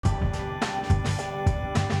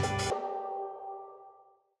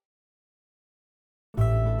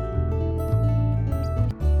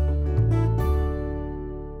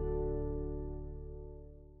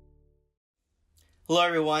Hello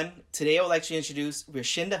everyone, today I would like to introduce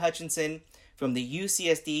Rashinda Hutchinson from the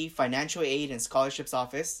UCSD Financial Aid and Scholarships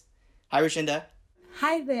Office. Hi Rashinda.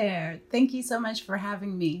 Hi there, thank you so much for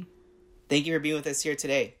having me. Thank you for being with us here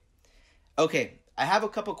today. Okay, I have a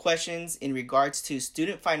couple questions in regards to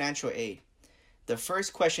student financial aid. The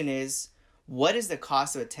first question is, what is the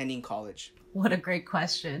cost of attending college? What a great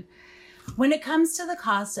question. When it comes to the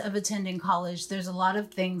cost of attending college, there's a lot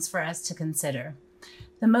of things for us to consider.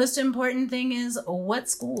 The most important thing is, what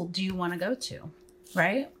school do you want to go to,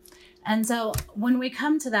 right? And so when we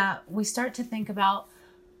come to that, we start to think about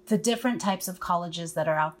the different types of colleges that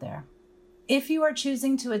are out there. If you are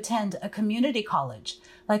choosing to attend a community college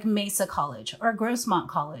like Mesa College or Grossmont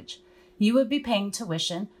College, you would be paying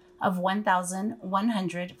tuition of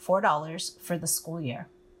 $1,104 for the school year.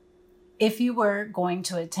 If you were going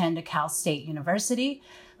to attend a Cal State University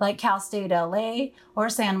like Cal State LA or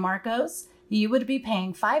San Marcos, you would be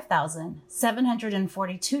paying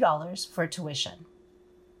 $5,742 for tuition.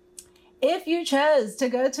 If you chose to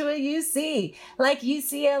go to a UC like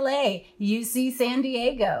UCLA, UC San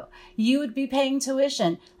Diego, you would be paying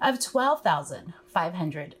tuition of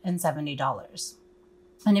 $12,570.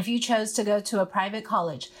 And if you chose to go to a private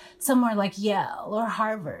college, somewhere like Yale or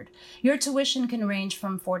Harvard, your tuition can range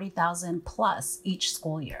from $40,000 plus each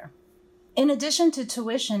school year. In addition to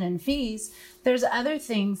tuition and fees, there's other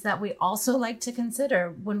things that we also like to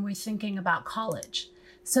consider when we're thinking about college.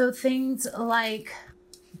 So things like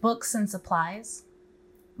books and supplies,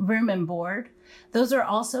 room and board, those are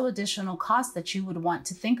also additional costs that you would want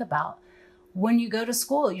to think about. When you go to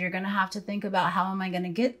school, you're going to have to think about, how am I going to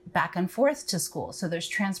get back and forth to school? So there's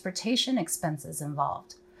transportation expenses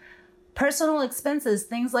involved. Personal expenses,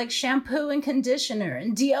 things like shampoo and conditioner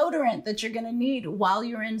and deodorant that you're going to need while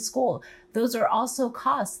you're in school. Those are also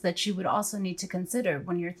costs that you would also need to consider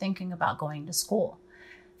when you're thinking about going to school.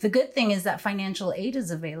 The good thing is that financial aid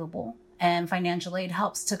is available, and financial aid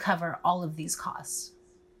helps to cover all of these costs.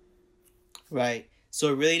 Right. So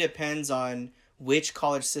it really depends on which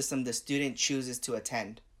college system the student chooses to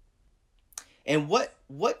attend. And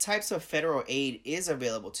what types of federal aid is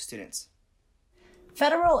available to students?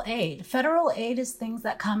 Federal aid is things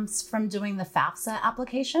that comes from doing the FAFSA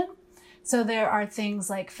application. So there are things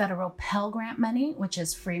like federal Pell Grant money, which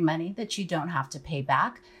is free money that you don't have to pay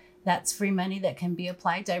back. That's free money that can be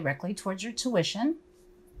applied directly towards your tuition.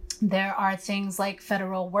 There are things like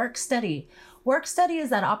federal work study. Work study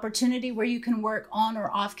is that opportunity where you can work on or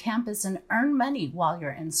off campus and earn money while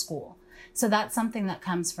you're in school. So that's something that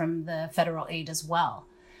comes from the federal aid as well.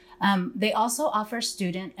 They also offer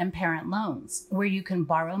student and parent loans where you can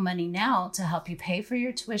borrow money now to help you pay for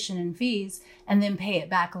your tuition and fees and then pay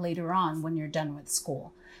it back later on when you're done with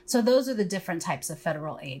school. So those are the different types of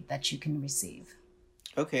federal aid that you can receive.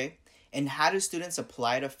 Okay. And how do students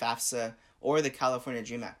apply to FAFSA or the California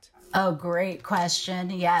Dream Act? Oh, great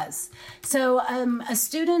question. Yes. So a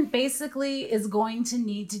student basically is going to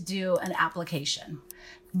need to do an application,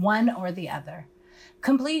 one or the other.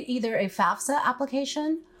 Complete either a FAFSA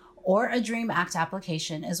application or a DREAM Act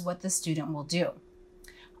application is what the student will do.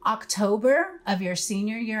 October of your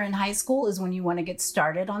senior year in high school is when you want to get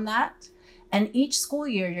started on that. And each school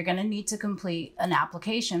year, you're going to need to complete an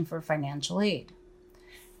application for financial aid.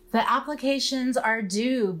 The applications are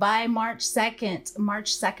due by March 2nd.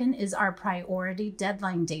 March 2nd is our priority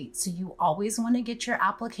deadline date. So you always want to get your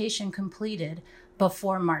application completed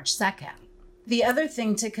before March 2nd. The other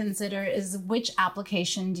thing to consider is, which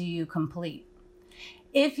application do you complete?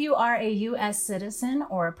 If you are a U.S. citizen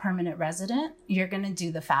or a permanent resident, you're going to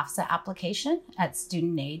do the FAFSA application at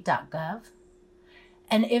studentaid.gov.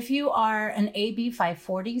 And if you are an AB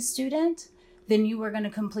 540 student, then you are going to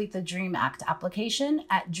complete the DREAM Act application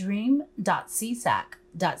at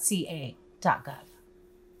dream.csac.ca.gov.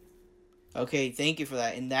 Okay, thank you for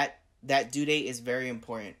that. And that due date is very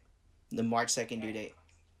important, the March 2nd due date.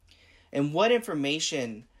 And what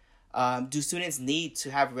information do students need to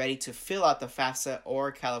have ready to fill out the FAFSA or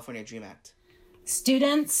California Dream Act?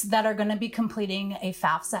 Students that are going to be completing a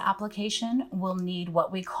FAFSA application will need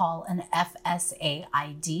what we call an FSA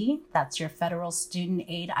ID. That's your Federal Student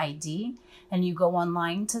Aid ID. And you go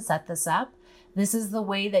online to set this up. This is the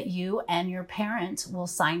way that you and your parent will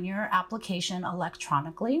sign your application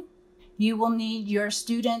electronically. You will need your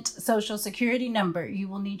student social security number. You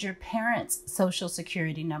will need your parents' social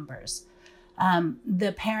security numbers.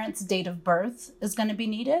 The parent's date of birth is going to be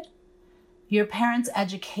needed. Your parents'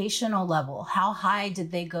 educational level. How high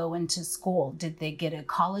did they go into school? Did they get a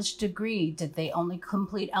college degree? Did they only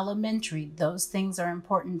complete elementary? Those things are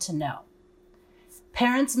important to know.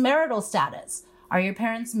 Parents' marital status. Are your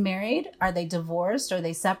parents married? Are they divorced? Are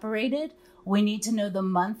they separated? We need to know the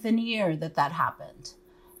month and year that that happened.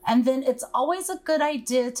 And then it's always a good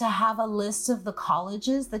idea to have a list of the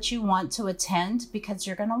colleges that you want to attend, because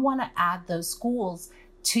you're going to want to add those schools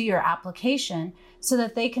to your application so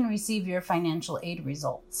that they can receive your financial aid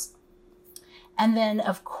results. And then,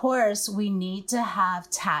 of course, we need to have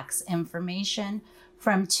tax information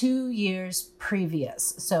from 2 years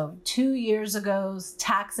previous. So 2 years ago's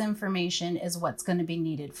tax information is what's going to be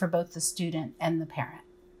needed for both the student and the parent.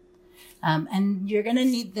 And you're going to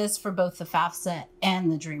need this for both the FAFSA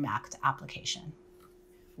and the DREAM Act application.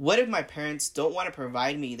 What if my parents don't want to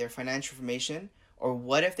provide me their financial information, or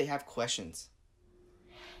what if they have questions?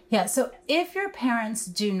 Yeah, so if your parents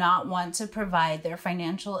do not want to provide their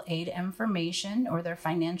financial aid information or their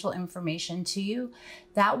financial information to you,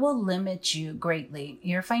 that will limit you greatly.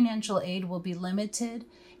 Your financial aid will be limited.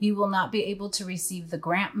 You will not be able to receive the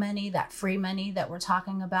grant money, that free money that we're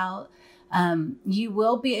talking about. You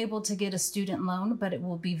will be able to get a student loan, but it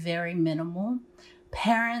will be very minimal.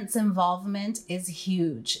 Parents' involvement is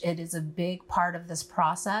huge. It is a big part of this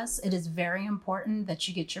process. It is very important that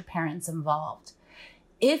you get your parents involved.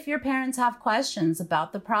 If your parents have questions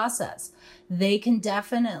about the process, they can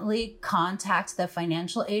definitely contact the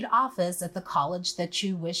financial aid office at the college that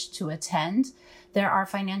you wish to attend. There are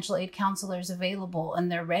financial aid counselors available,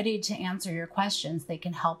 and they're ready to answer your questions. They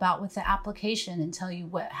can help out with the application and tell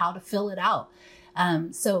you how to fill it out.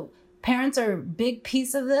 So parents are a big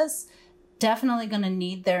piece of this, definitely going to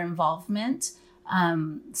need their involvement.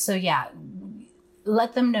 So yeah,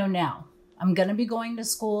 let them know now. I'm going to be going to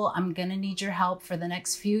school. I'm going to need your help for the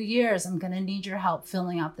next few years. I'm going to need your help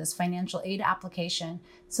filling out this financial aid application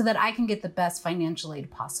so that I can get the best financial aid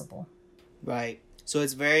possible. Right. So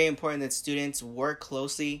it's very important that students work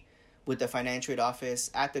closely with the financial aid office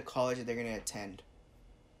at the college that they're going to attend.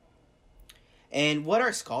 And what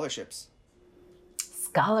are scholarships?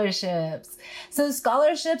 Scholarships. So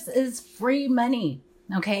scholarships is free money.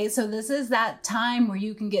 Okay, so this is that time where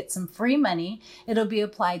you can get some free money. It'll be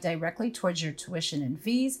applied directly towards your tuition and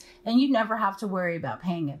fees, and you never have to worry about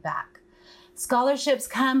paying it back. Scholarships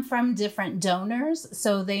come from different donors,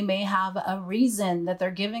 so they may have a reason that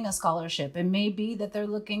they're giving a scholarship. It may be that they're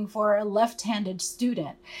looking for a left-handed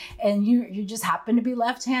student, and you just happen to be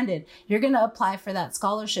left-handed. You're going to apply for that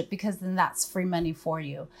scholarship because then that's free money for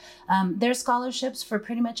you. There's scholarships for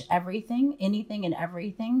pretty much everything, anything and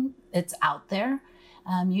everything. It's out there.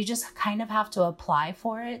 You just kind of have to apply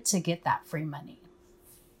for it to get that free money.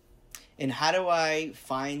 And how do I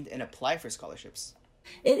find and apply for scholarships?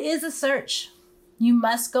 It is a search. You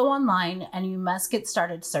must go online and you must get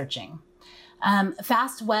started searching.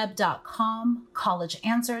 Fastweb.com,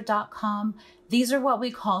 collegeanswer.com. These are what we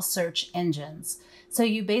call search engines. So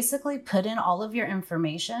you basically put in all of your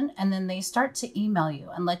information and then they start to email you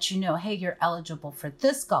and let you know, hey, you're eligible for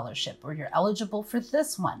this scholarship or you're eligible for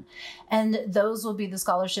this one. And those will be the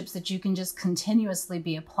scholarships that you can just continuously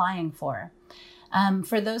be applying for.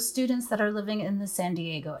 For those students that are living in the San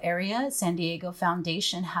Diego area, San Diego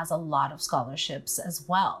Foundation has a lot of scholarships as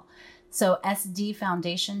well. So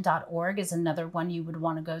sdfoundation.org is another one you would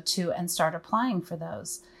want to go to and start applying for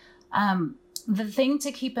those. The thing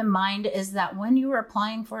to keep in mind is that when you are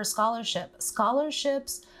applying for a scholarship,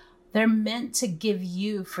 scholarships, they're meant to give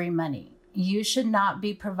you free money. You should not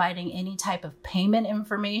be providing any type of payment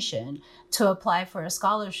information to apply for a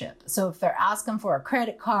scholarship. So if they're asking for a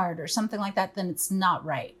credit card or something like that, then it's not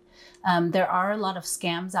right. There are a lot of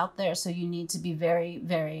scams out there, so you need to be very,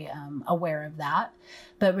 very aware of that.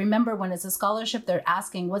 But remember, when it's a scholarship, they're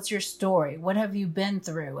asking, what's your story? What have you been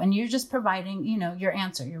through? And you're just providing, your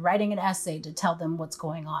answer. You're writing an essay to tell them what's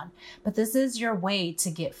going on. But this is your way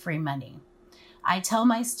to get free money. I tell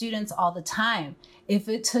my students all the time, if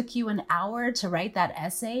it took you an hour to write that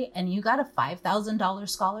essay and you got a $5,000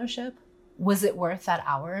 scholarship, was it worth that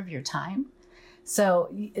hour of your time?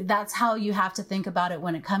 So that's how you have to think about it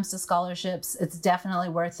when it comes to scholarships. It's definitely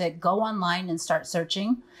worth it. Go online and start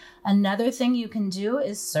searching. Another thing you can do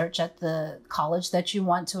is search at the college that you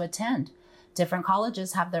want to attend. Different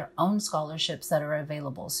colleges have their own scholarships that are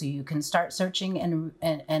available. So you can start searching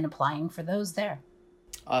and applying for those there.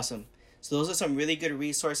 Awesome. So those are some really good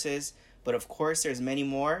resources, but of course there's many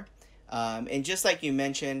more. And just like you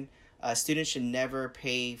mentioned, students should never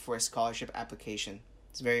pay for a scholarship application.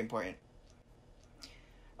 It's very important.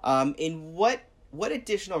 And what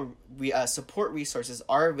additional support resources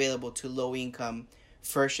are available to low-income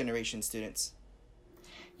first-generation students?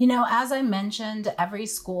 As I mentioned, every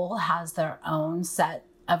school has their own set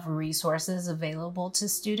of resources available to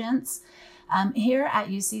students. Here at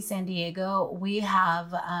UC San Diego, we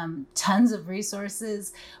have tons of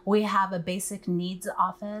resources. We have a basic needs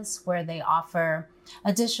office where they offer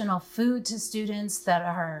additional food to students that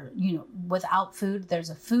are, without food. There's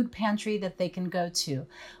a food pantry that they can go to.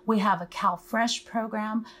 We have a CalFresh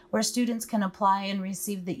program where students can apply and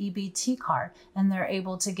receive the EBT card, and they're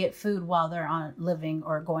able to get food while they're living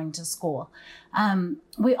or going to school.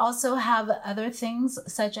 We also have other things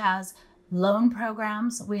such as loan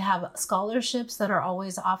programs. We have scholarships that are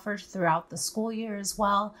always offered throughout the school year as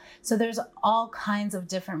well. So there's all kinds of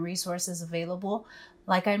different resources available.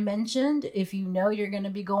 Like I mentioned, if you know you're going to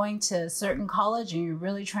be going to a certain college and you're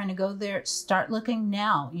really trying to go there, start looking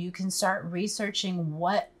now. You can start researching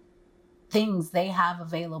what things they have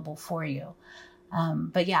available for you.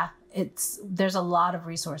 But yeah, there's a lot of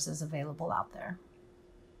resources available out there.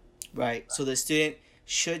 Right. So the student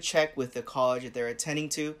should check with the college that they're attending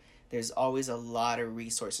to. There's always a lot of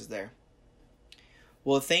resources there.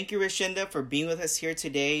 Well, thank you, Rashinda, for being with us here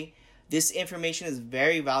today. This information is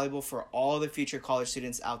very valuable for all the future college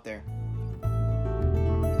students out there.